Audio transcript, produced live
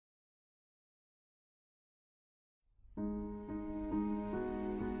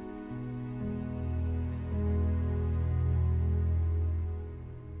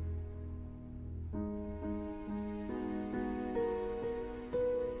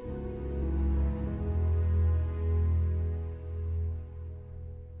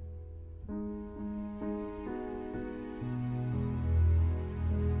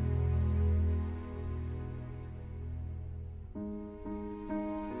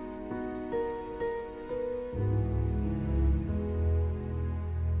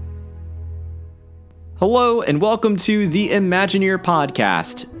Hello and welcome to the Imagineer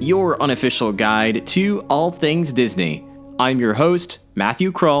Podcast, your unofficial guide to all things Disney. I'm your host,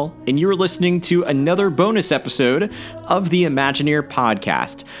 Matthew Krull, and you're listening to another bonus episode of the Imagineer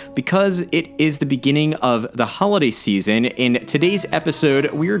Podcast. Because it is the beginning of the holiday season, in today's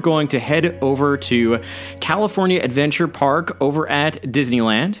episode, we are going to head over to California Adventure Park over at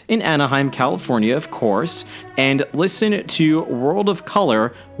Disneyland in Anaheim, California, of course, and listen to World of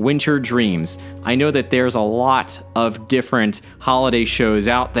Color Winter Dreams. I know that there's a lot of different holiday shows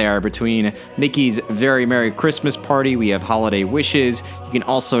out there between Mickey's Very Merry Christmas Party, we have Holiday Wishes. You can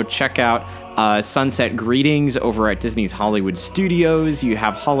also check out Sunset Greetings over at Disney's Hollywood Studios. You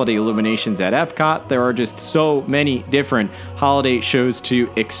have Holiday Illuminations at Epcot. There are just so many different holiday shows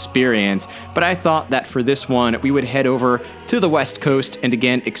to experience. But I thought that for this one, we would head over to the West Coast and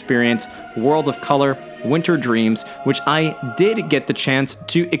again experience World of Color Winter Dreams, which I did get the chance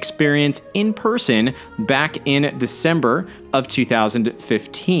to experience in person back in December of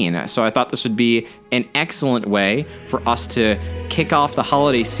 2015. So I thought this would be an excellent way for us to kick off the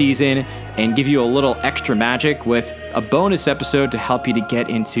holiday season and give you a little extra magic with a bonus episode to help you to get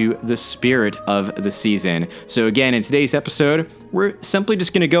into the spirit of the season. So again, in today's episode, we're simply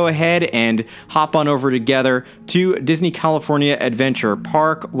just going to go ahead and hop on over together to Disney California Adventure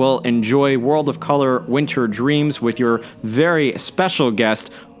Park. We'll enjoy World of Color Winter Dreams with your very special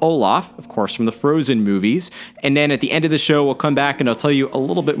guest, Olaf, of course, from the Frozen movies. And then at the end of the show, we'll come back and I'll tell you a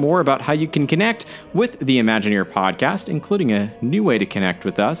little bit more about how you can connect with the Imagineer Podcast, including a new way to connect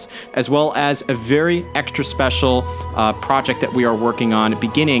with us, as well as a very extra special project that we are working on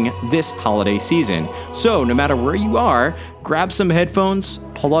beginning this holiday season. So no matter where you are, grab some headphones,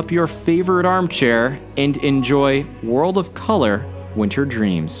 pull up your favorite armchair, and enjoy World of Color Winter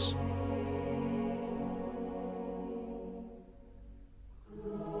Dreams.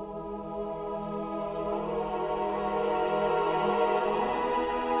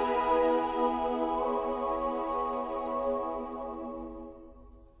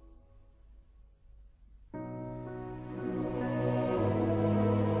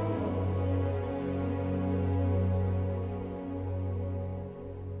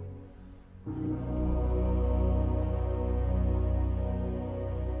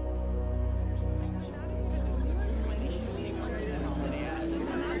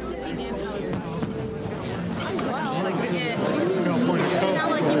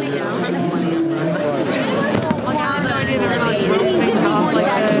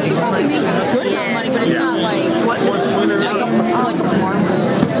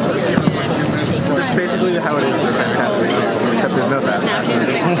 It's basically how it is for Fantastic Beasts, except there's no Fast Passes.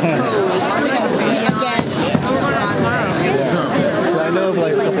 So I know of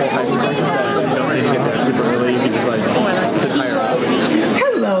like a couple of hiking places that you don't need to get there super early. You can just like sit higher up.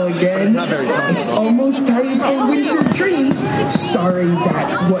 Hello again. It's almost time for Winter Dreams, starring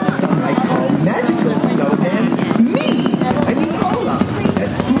that what some might call magical snowman, me. I mean Olaf.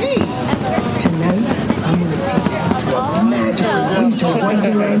 That's me. Tonight, I'm gonna take you to a magical winter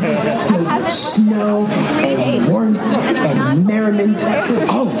wonderland filled with snow and warmth and merriment.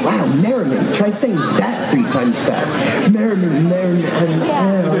 Oh wow, merriment! Try saying that 3 times fast. Merriment, merriment.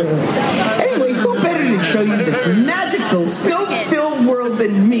 Anyway, who better to show you this magical snow-filled world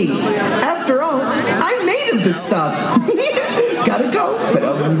than me? After all, I'm made of this stuff. Gotta go, but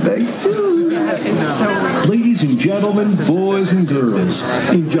I'll be back soon. Ladies and gentlemen, boys and girls,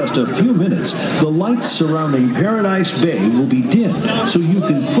 in just a few minutes, the lights surrounding Paradise Bay will be dimmed so you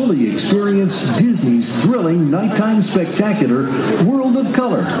can fully experience Disney's thrilling nighttime spectacular World of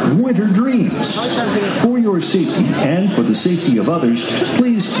Color Winter Dreams. For your safety and for the safety of others,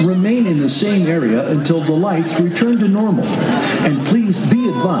 please remain in the same area until the lights return to normal. And please be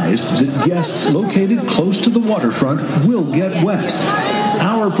advised that guests located close to the waterfront will get wet.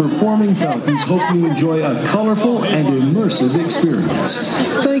 Our performing fountains hope you enjoy a colorful and immersive experience.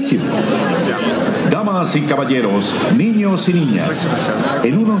 Thank you. Come on. Damas y caballeros, niños y niñas,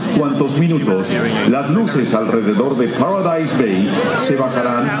 en unos cuantos minutos, las luces alrededor de Paradise Bay se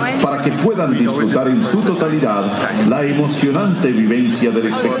bajarán para que puedan disfrutar en su totalidad la emocionante vivencia del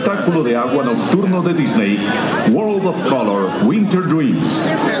espectáculo de agua nocturno de Disney, World of Color Winter Dreams.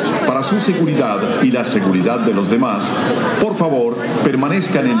 Para su seguridad y la seguridad de los demás, por favor,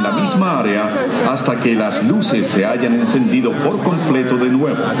 permanezcan en la misma área hasta que las luces se hayan encendido por completo de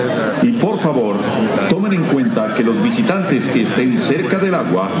nuevo. Y por favor, tomen en cuenta que los visitantes que estén cerca del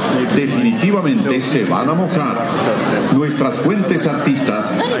agua definitivamente se van a mojar. Nuestras fuentes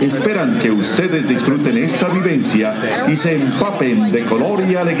artistas esperan que ustedes disfruten esta vivencia y se empapen de color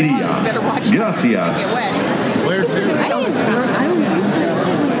y alegría. Gracias.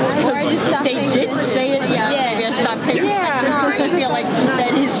 They did say it, yeah. I stopped paying attention because I feel like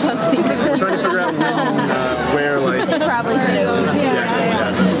that is something. Trying to figure out where, like... They probably knows.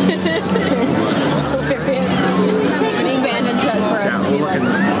 Yeah. So just take advantage of it for us. Yeah, we're looking...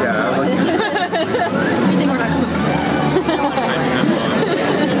 Yeah, I was like... You think we're not close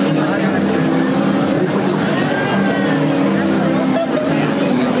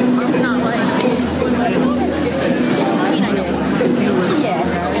It's not like... Yeah,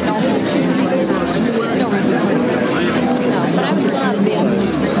 and also no reason for it to be. No, but I was on the other.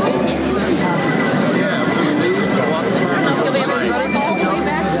 Yeah. You'll be able to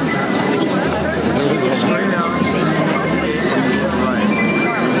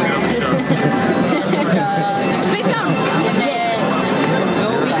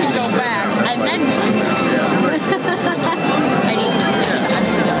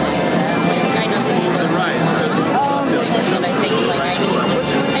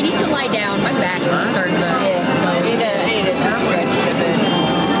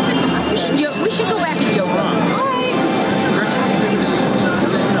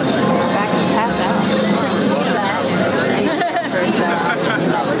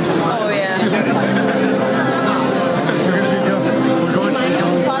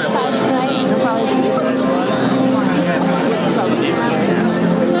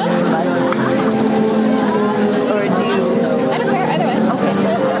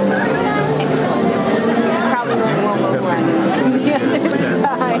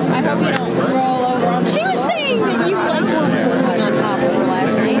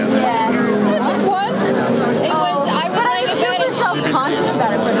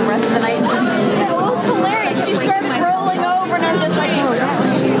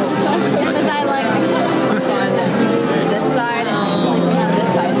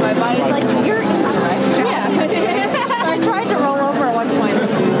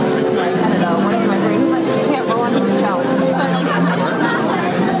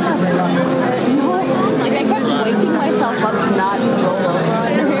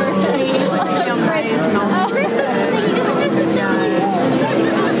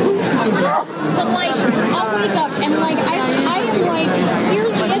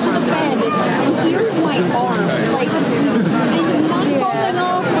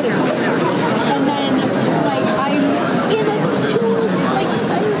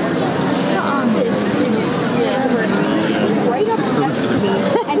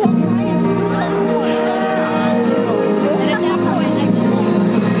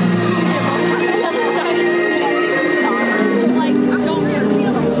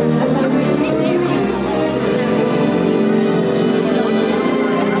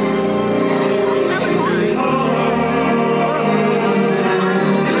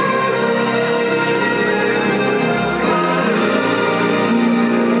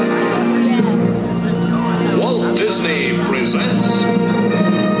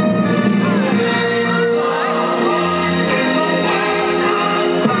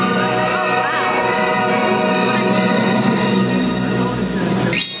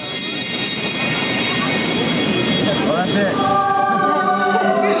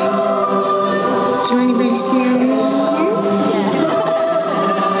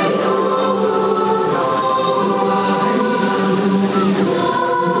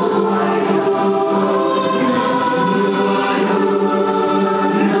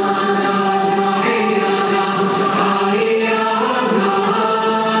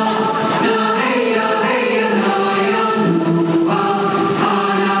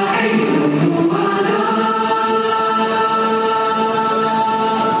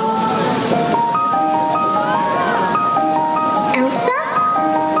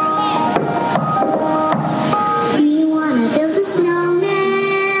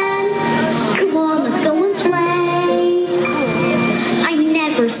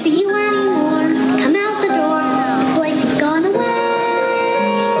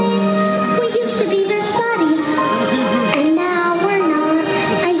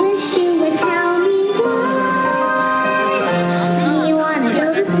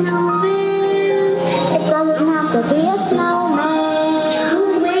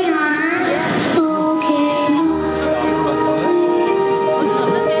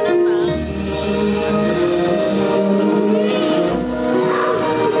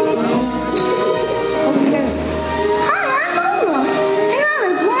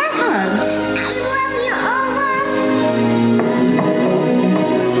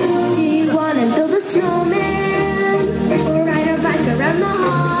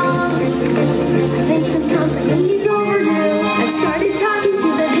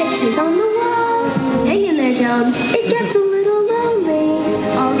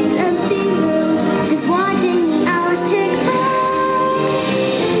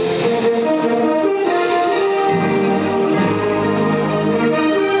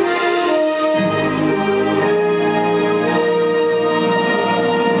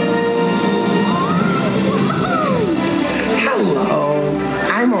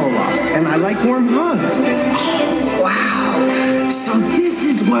warm hugs. Oh, wow. So this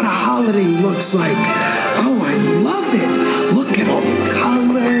is what a holiday looks like. Oh, I love it. Look at all the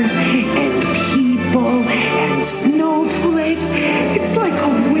colors and people and snowflakes. It's like a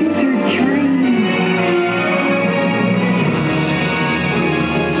winter dream.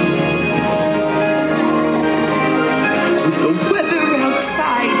 The weather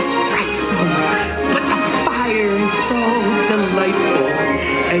outside is frightful, but the fire is so delightful.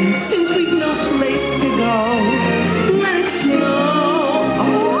 And since we've no place to go, let it snow.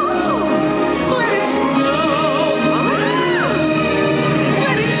 Oh, let it snow. Oh,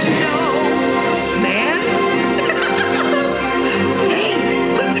 let it snow, man. Hey,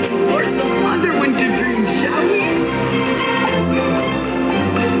 let's explore some other winter dreams, shall we?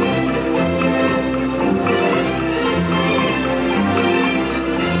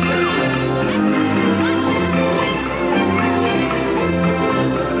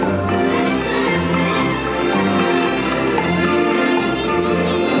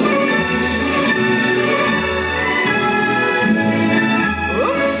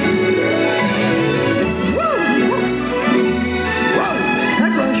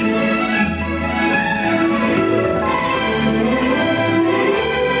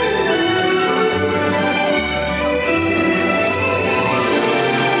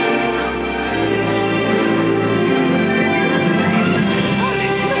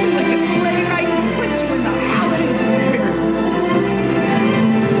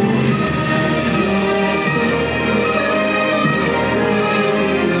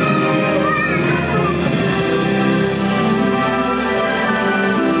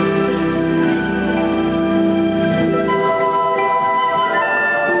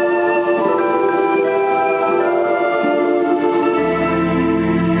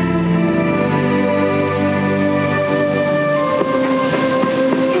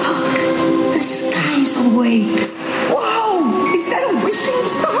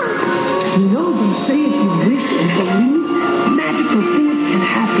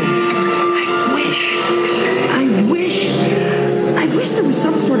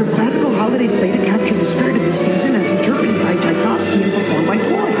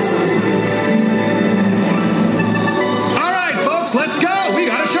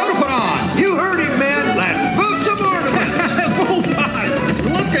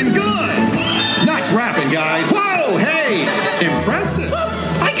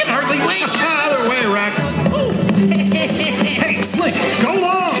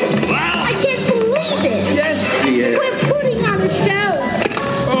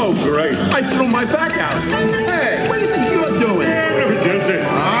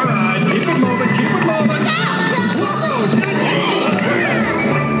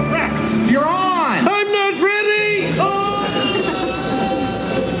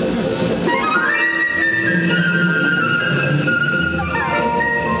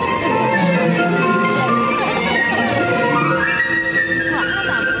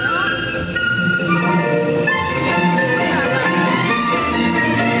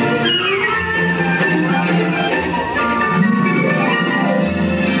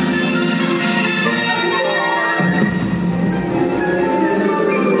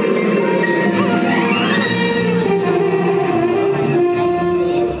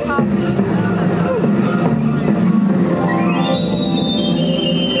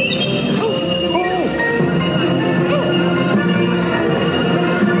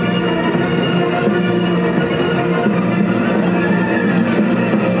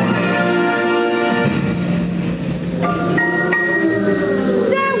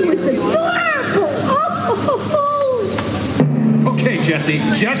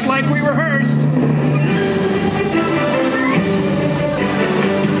 Just like we rehearsed.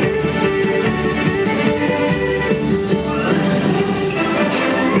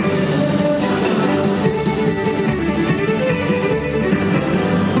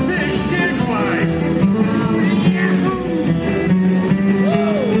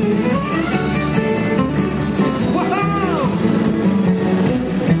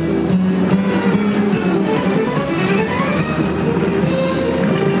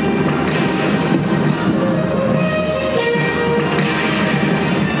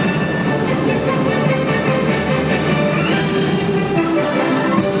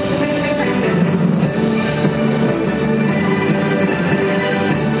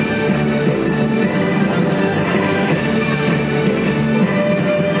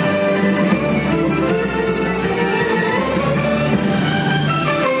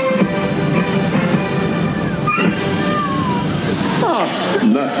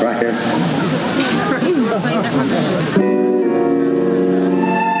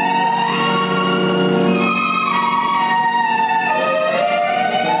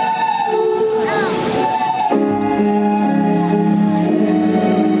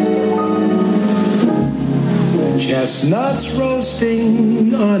 Chestnuts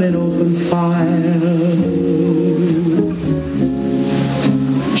roasting on an open fire.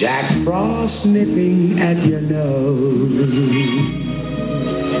 Jack Frost nipping at your nose.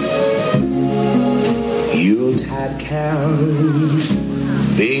 Yuletide carols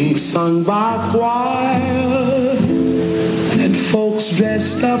being sung by choir, and folks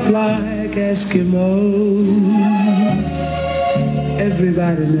dressed up like Eskimos.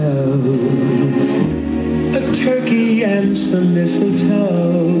 Everybody knows a turkey and some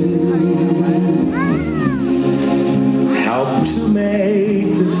mistletoe help to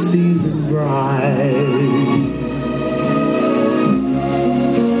make the season bright.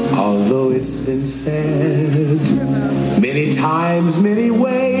 Although it's been said many times, many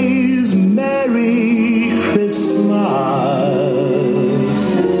ways, Merry Christmas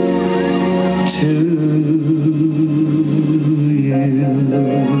to you.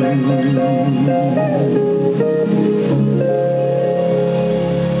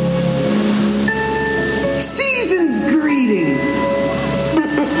 Season's greetings.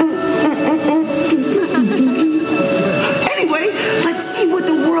 Anyway, let's see what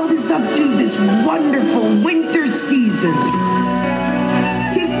the world is up to this wonderful winter season.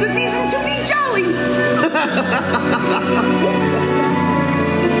 'Tis the season to be jolly.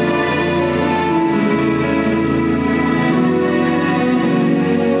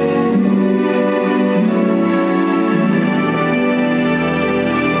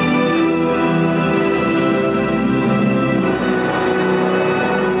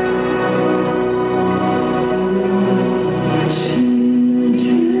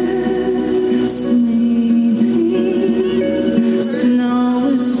 Snow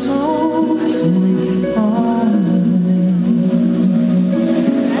is softly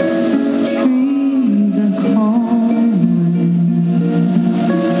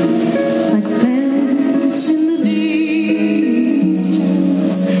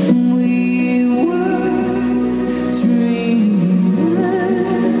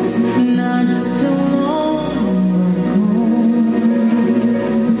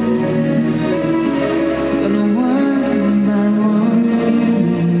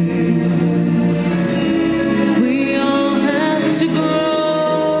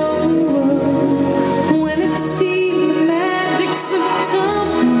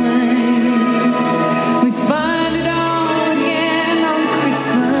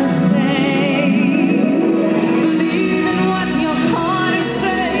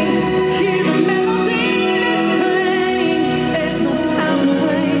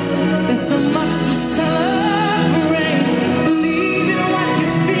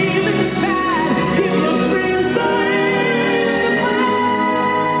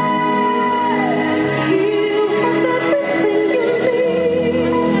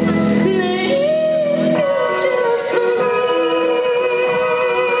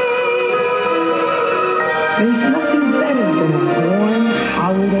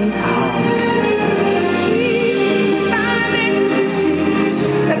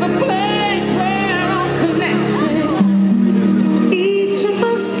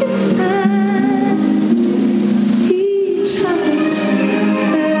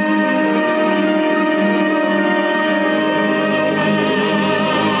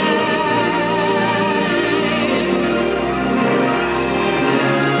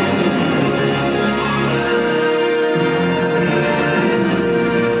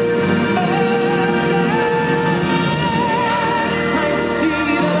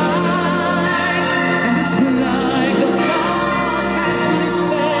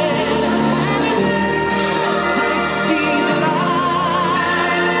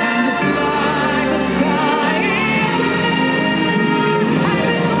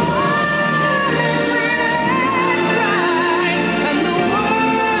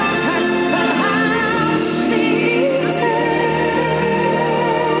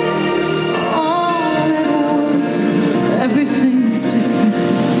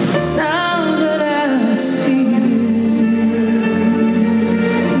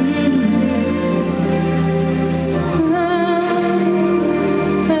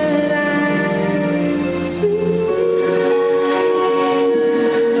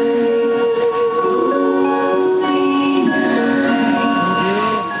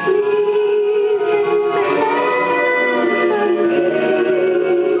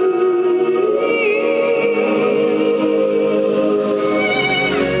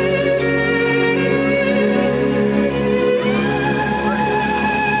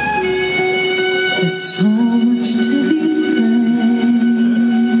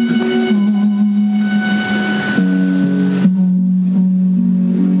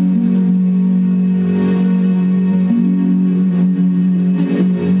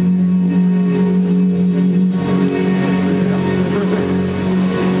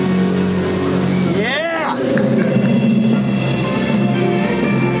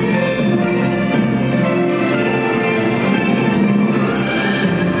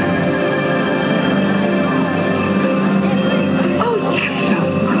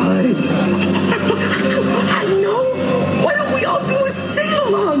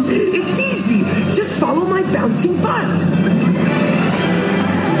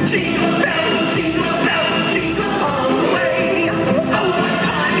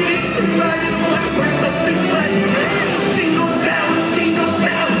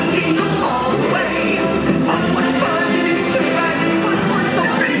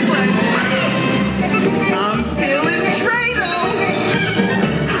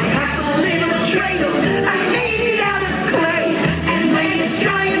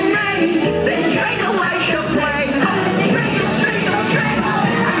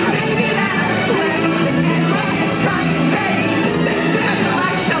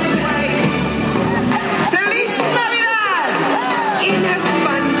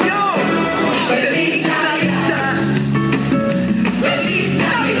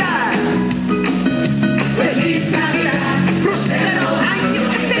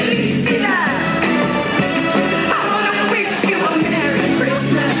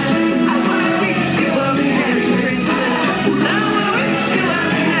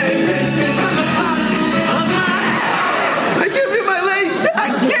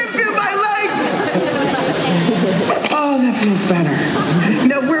feels better.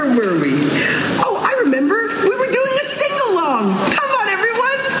 Now, where were we? Oh, I remember. We were doing a sing-along. Come on,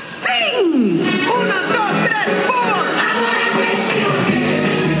 everyone, sing! Una, dos, tres, four!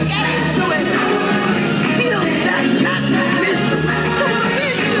 Get into it! Feel that rhythm! I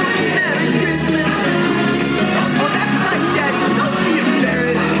wish you a Merry Christmas! Oh, that's right, Daddy. Don't be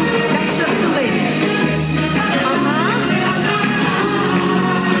embarrassed. That's just the ladies.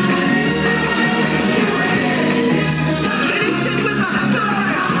 Finish it with a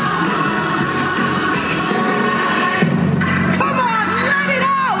flourish! Come on, let it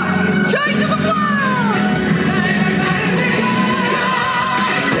out! Joy to the world!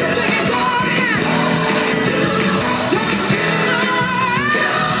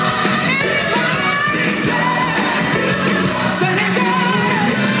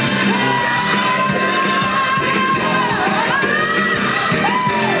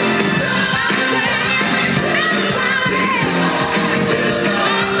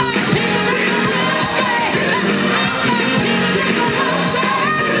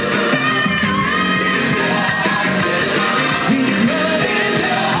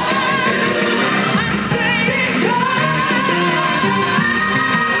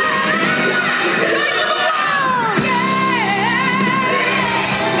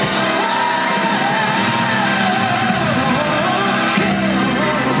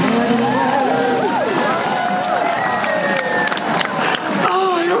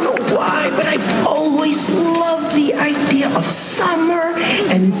 Oh, I don't know why, but I've always loved the idea of summer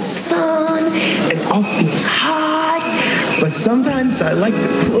and sun and all things hot. But sometimes I like to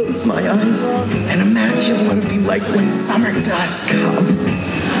close my eyes and imagine what it'd be like when summer does come.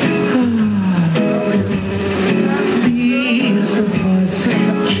 Bees will buzz,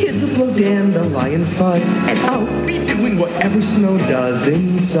 kids will blow dandelion fuzz, and I'll be doing whatever snow does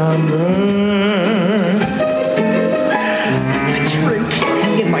in summer. A drink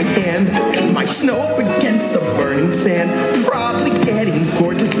in my hand, and my snow up against the burning sand, probably getting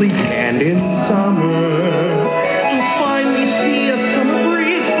gorgeously tanned in summer. I'll finally see a summer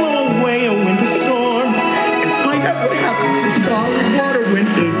breeze blow away a winter storm, and find out what happens to solid water when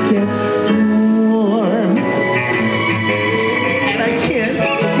it gets warm. And I can't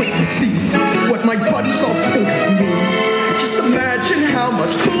wait to see what my buddies all think of me. Just imagine how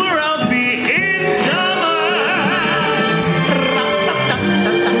much cooler I'll be in summer.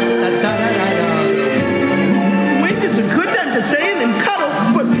 Winter's a good time to stay in and cuddle,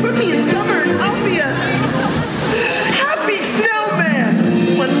 but put me in summer and I'll be a happy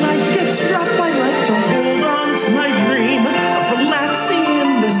snowman. When life gets rough, I like to hold on to my dream of relaxing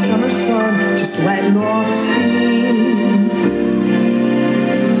in the summer sun, just letting off steam.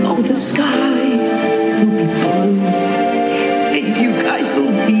 Oh, the sky will be blue, and you guys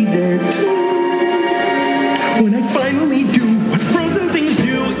will be there too. When I finally do what frozen things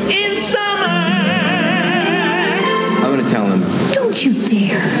do in summer. I'm gonna tell him. Don't you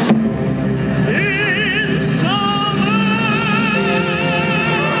dare. In summer.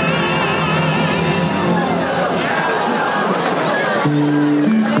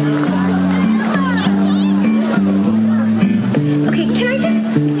 Okay, can I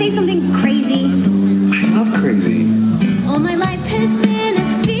just say something crazy? I love crazy. All my life has been a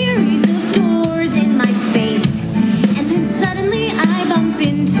series of doors in my face, and then suddenly I bump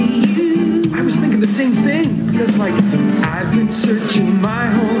into you. I was thinking the same thing, because like I've been searching my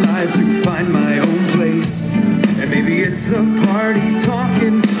whole life to find my own place. And maybe it's the party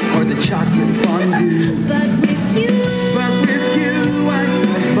talking or the chocolate fondue. But with you, I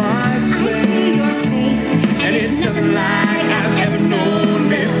found my I see your face, and it's nothing like I've ever known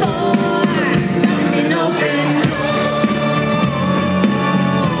before. Love is an open door.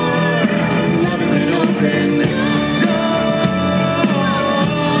 Love is an open door.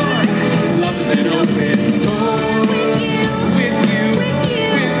 Love is an open door. With you,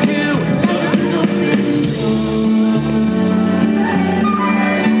 love is an open door.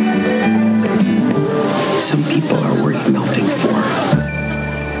 Some people are worth melting for.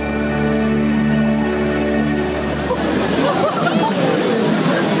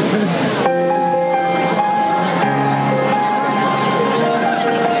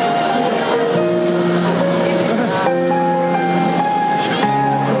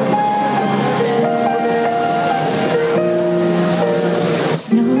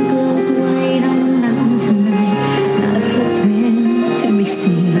 Snow glows white on the mountain tonight, not a footprint to be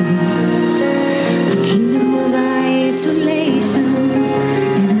seen. A kingdom of isolation,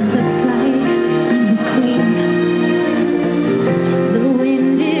 and it looks like I'm the queen. The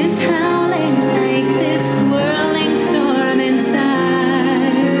wind is howling like this swirling storm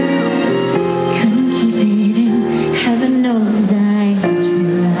inside. Couldn't keep it in, heaven knows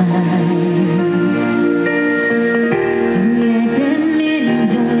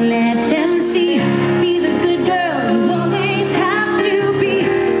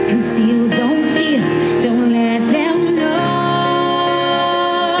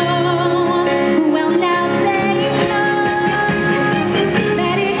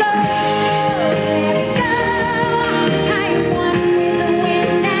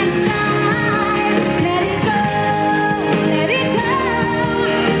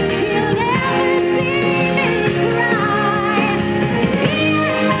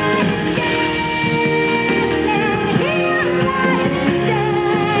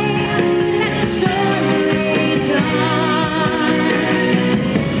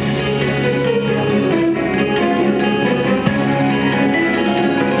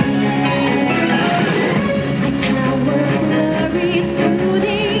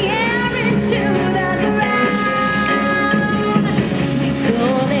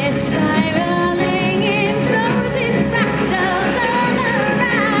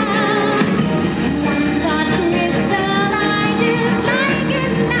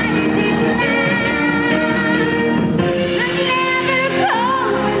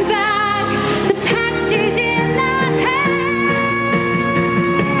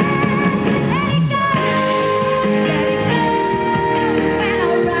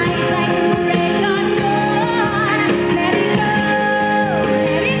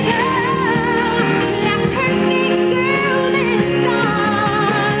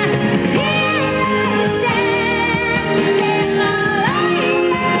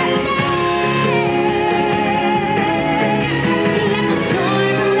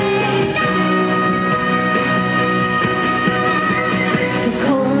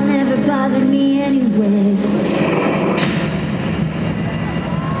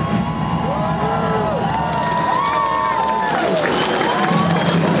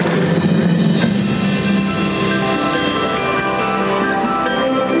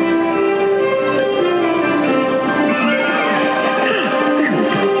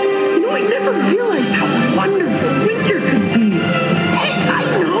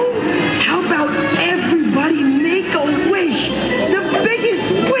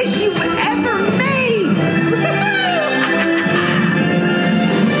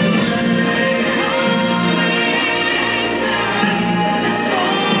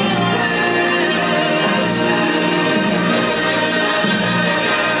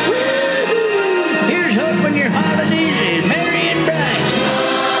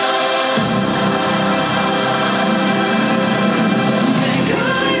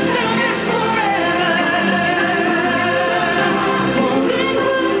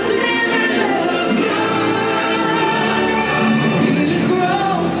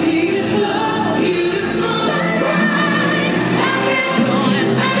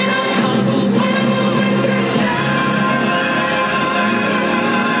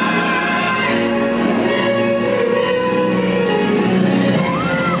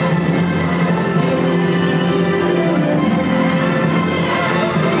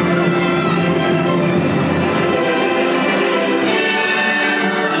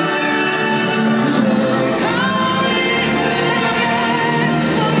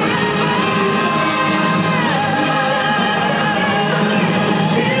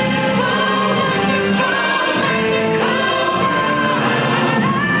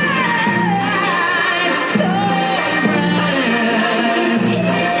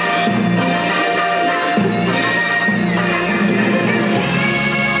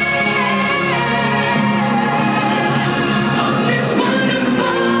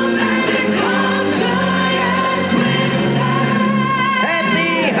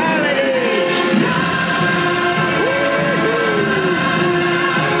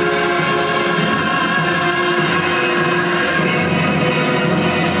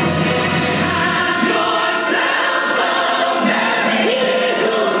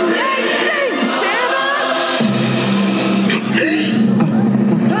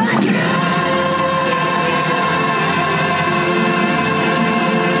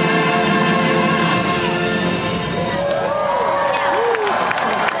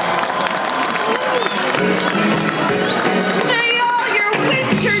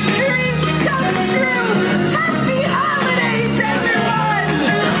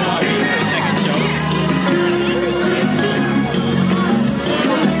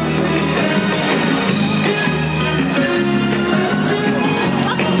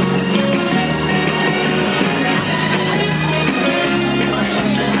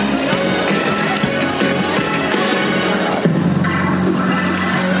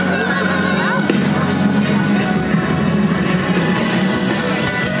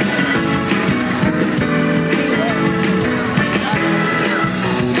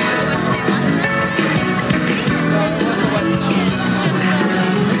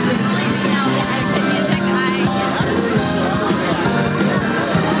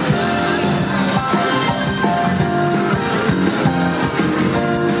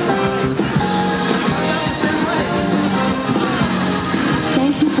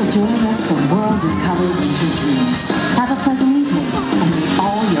World of Color Winter Dreams. Have a pleasant evening, and may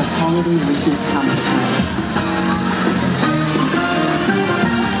all your holiday wishes come true.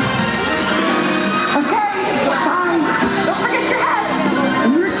 Okay, bye. Don't forget your hat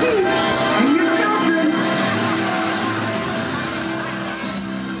and your keys and your children.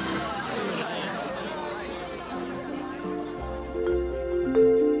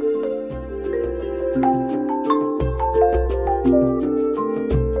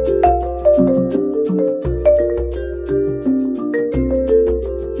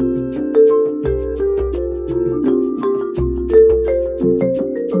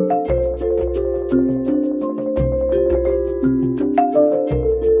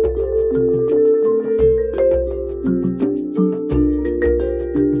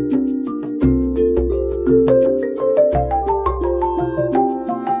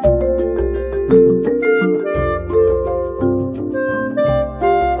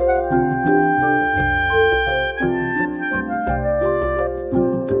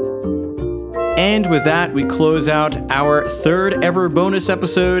 And with that, we close out our third ever bonus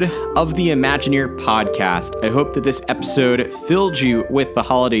episode of the Imagineer podcast. I hope that this episode filled you with the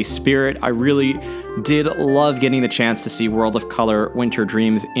holiday spirit. I really did love getting the chance to see World of Color Winter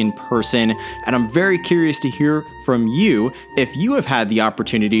Dreams in person, and I'm very curious to hear from you if you have had the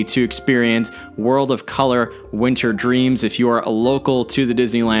opportunity to experience World of Color Winter Dreams, if you are local to the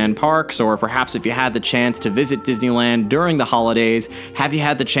Disneyland parks, or perhaps if you had the chance to visit Disneyland during the holidays. Have you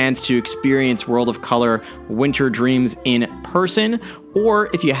had the chance to experience World of Color Winter Dreams in person? Or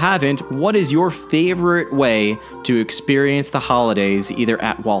if you haven't, what is your favorite way to experience the holidays, either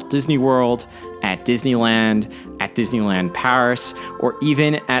at Walt Disney World, at Disneyland Paris, or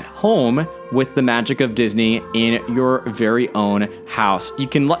even at home with the magic of Disney in your very own house? You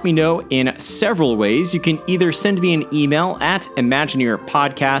can let me know in several ways. You can either send me an email at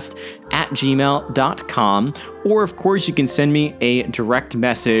imagineerpodcast@gmail.com, or of course you can send me a direct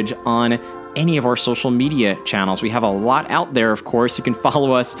message on any of our social media channels. We have a lot out there, of course. You can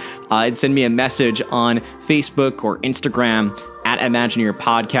follow us and send me a message on Facebook or Instagram at Imagineer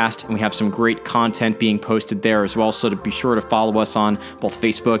Podcast, and we have some great content being posted there as well, so to be sure to follow us on both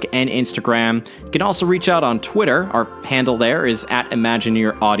Facebook and Instagram. You can also reach out on Twitter. Our handle there is at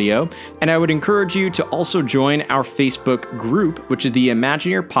Imagineer Audio, and I would encourage you to also join our Facebook group, which is the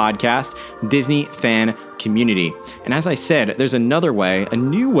Imagineer Podcast Disney Fan Community. And as I said, there's another way, a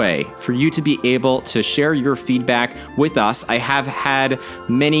new way for you to be able to share your feedback with us. I have had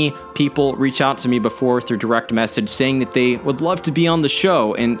many people reach out to me before through direct message saying that they would love to be on the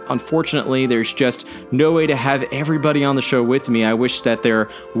show, and unfortunately there's just no way to have everybody on the show with me. I wish that there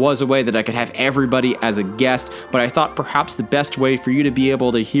was a way that I could have everybody as a guest, but I thought perhaps the best way for you to be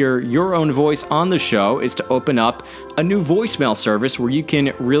able to hear your own voice on the show is to open up a new voicemail service where you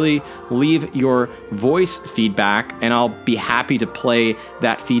can really leave your voice feedback, and I'll be happy to play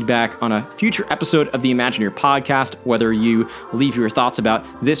that feedback on a future episode of the Imagineer Podcast, whether you leave your thoughts about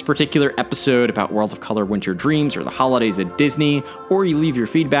this particular episode, about World of Color Winter Dreams or the holidays at Disney, or you leave your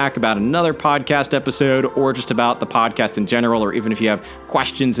feedback about another podcast episode, or just about the podcast in general, or even if you have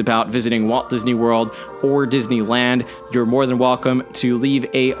questions about visiting Walt Disney World or Disneyland, you're more than welcome to leave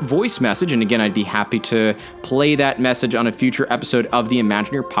a voice message. And again, I'd be happy to play that message on a future episode of the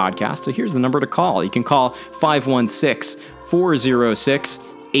Imagineer Podcast. So here's the number to call. You can call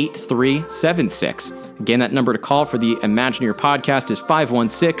 516-406-8376. Again, that number to call for the Imagineer Podcast is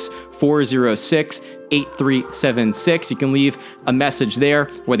 516-406-8376. You can leave a message there,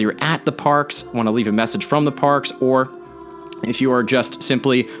 whether you're at the parks, want to leave a message from the parks, or if you are just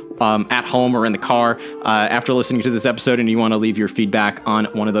simply at home or in the car after listening to this episode and you want to leave your feedback on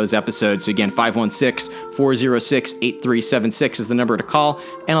one of those episodes. Again, 516-406-8376 is the number to call,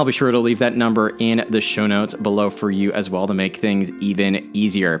 and I'll be sure to leave that number in the show notes below for you as well to make things even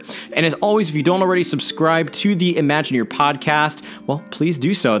easier. And as always, if you don't already subscribe to the Imagineer Podcast, well, please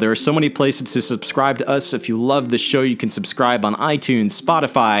do so. There are so many places to subscribe to us. If you love the show, you can subscribe on iTunes,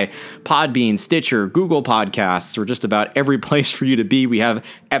 Spotify, Podbean, Stitcher, Google Podcasts, or just about every place for you to be. We have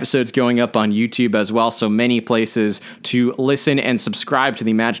episodes going up on YouTube as well, so many places to listen and subscribe to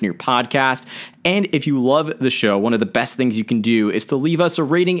the Imagineer Podcast. And if you love the show, one of the best things you can do is to leave us a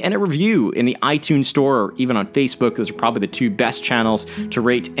rating and a review in the iTunes Store or even on Facebook. Those are probably the two best channels to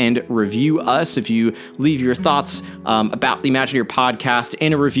rate and review us. If you leave your thoughts about the Imagineer Podcast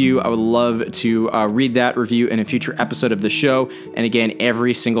in a review, I would love to read that review in a future episode of the show. And again,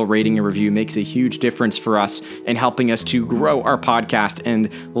 every single rating and review makes a huge difference for us in helping us to grow our podcast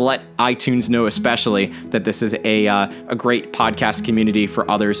and let iTunes know especially that this is a great podcast community for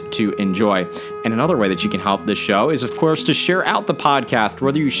others to enjoy. And another way that you can help this show is, of course, to share out the podcast.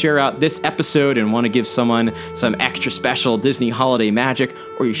 Whether you share out this episode and want to give someone some extra special Disney holiday magic,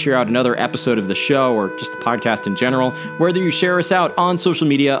 or you share out another episode of the show or just the podcast in general, whether you share us out on social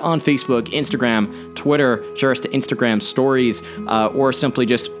media, on Facebook, Instagram, Twitter, share us to Instagram stories, or simply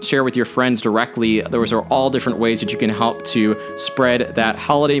just share with your friends directly. Those are all different ways that you can help to spread that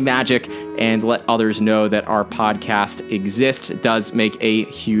holiday magic and let others know that our podcast exists. It does make a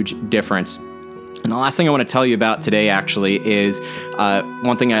huge difference. And the last thing I want to tell you about today, actually, is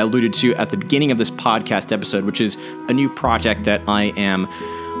one thing I alluded to at the beginning of this podcast episode, which is a new project that I am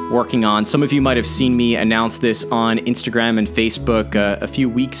working on. Some of you might have seen me announce this on Instagram and Facebook a few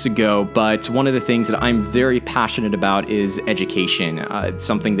weeks ago, but one of the things that I'm very passionate about is education. It's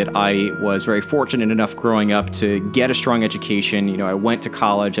something that I was very fortunate enough growing up to get a strong education. You know, I went to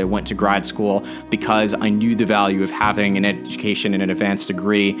college, I went to grad school because I knew the value of having an education and an advanced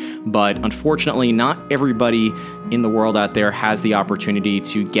degree, but unfortunately, not everybody in the world out there has the opportunity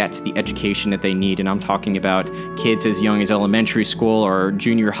to get the education that they need. And I'm talking about kids as young as elementary school or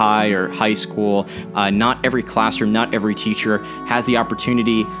junior high or high school. Not every classroom, not every teacher has the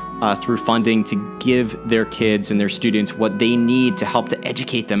opportunity through funding to give their kids and their students what they need to help to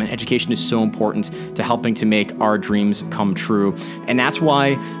educate them. And education is so important to helping to make our dreams come true. And that's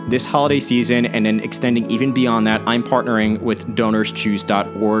why this holiday season, and then extending even beyond that, I'm partnering with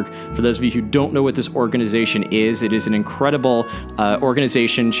DonorsChoose.org. For those of you who don't know what this organization is, it is an incredible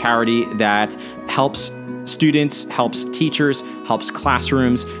organization, charity that helps students, helps teachers, helps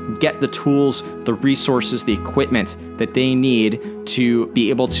classrooms get the tools, the resources, the equipment that they need to be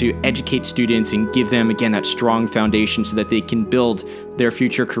able to educate students and give them, again, that strong foundation so that they can build their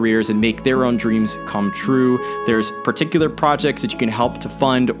future careers and make their own dreams come true. There's particular projects that you can help to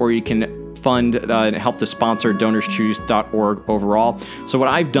fund, or you can fund and help to sponsor DonorsChoose.org overall. So what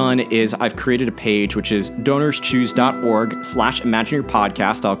I've done is I've created a page, which is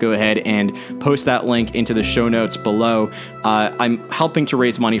DonorsChoose.org/ImagineYourPodcast. I'll go ahead and post that link into the show notes below. I'm helping to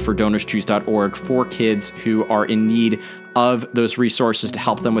raise money for DonorsChoose.org for kids who are in need of those resources to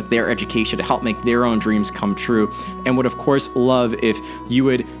help them with their education, to help make their own dreams come true. And would, of course, love if you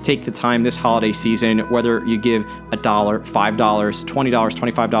would take the time this holiday season, whether you give $1, $5, $20,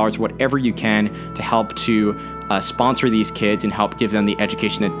 $25, whatever you can, to help to sponsor these kids and help give them the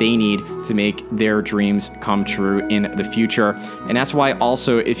education that they need to make their dreams come true in the future. And that's why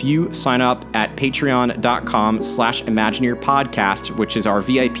also, if you sign up at patreon.com/ImagineYourPodcast, which is our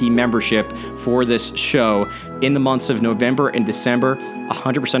VIP membership for this show, in the months of November and December,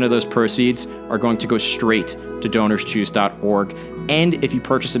 100% of those proceeds are going to go straight to DonorsChoose.org. And if you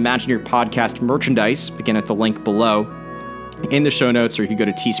purchase Imagine Your Podcast merchandise, again at the link below in the show notes, or you can go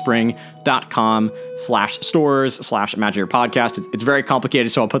to teespring.com/stores/ImagineYourPodcast. It's very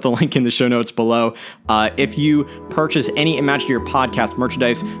complicated, so I'll put the link in the show notes below. If you purchase any Imagine Your Podcast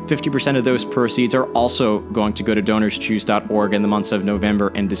merchandise, 50% of those proceeds are also going to go to DonorsChoose.org in the months of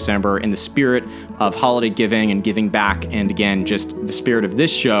November and December, in the spirit of holiday giving and giving back, and again, just the spirit of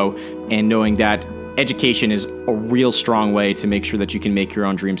this show, and knowing that education is a real strong way to make sure that you can make your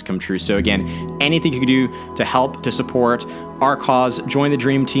own dreams come true. So again, anything you can do to help to support our cause, Join the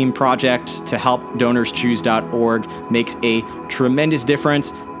Dream Team project to help DonorsChoose.org makes a tremendous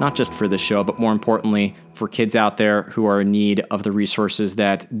difference, not just for this show, but more importantly, for kids out there who are in need of the resources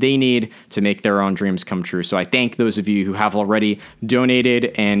that they need to make their own dreams come true. So I thank those of you who have already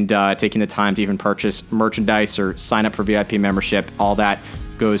donated and taken the time to even purchase merchandise or sign up for VIP membership. All that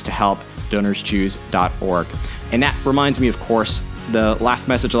goes to help DonorsChoose.org. And that reminds me, of course, the last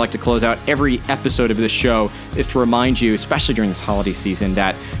message I like to close out every episode of this show is to remind you, especially during this holiday season,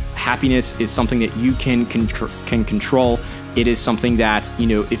 that happiness is something that you can control. It is something that, you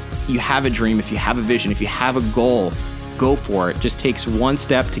know, if you have a dream, if you have a vision, if you have a goal, go for it. It just takes one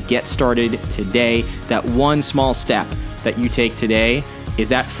step to get started today. That one small step that you take today is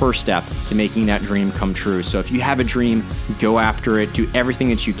that first step to making that dream come true. So if you have a dream, go after it. Do everything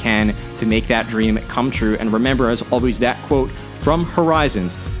that you can to make that dream come true. And remember, as always, that quote from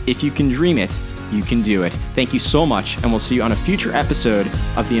Horizons: if you can dream it, you can do it. Thank you so much, and we'll see you on a future episode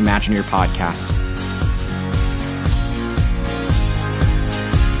of the Imagine Your Podcast.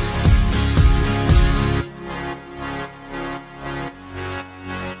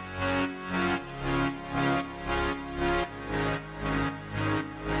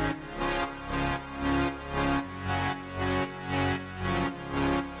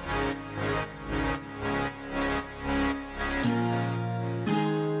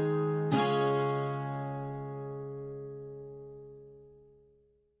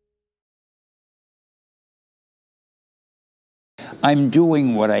 I'm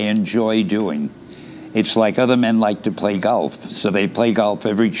doing what I enjoy doing. It's like other men like to play golf, so they play golf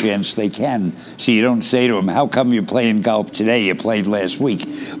every chance they can. So you don't say to them, how come you're playing golf today? You played last week.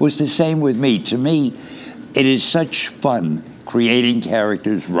 It was the same with me. To me, it is such fun creating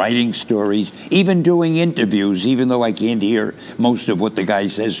characters, writing stories, even doing interviews, even though I can't hear most of what the guy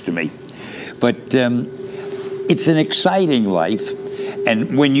says to me. But it's an exciting life,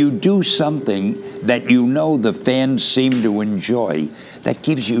 and when you do something that you know the fans seem to enjoy, that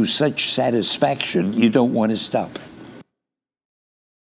gives you such satisfaction, you don't want to stop.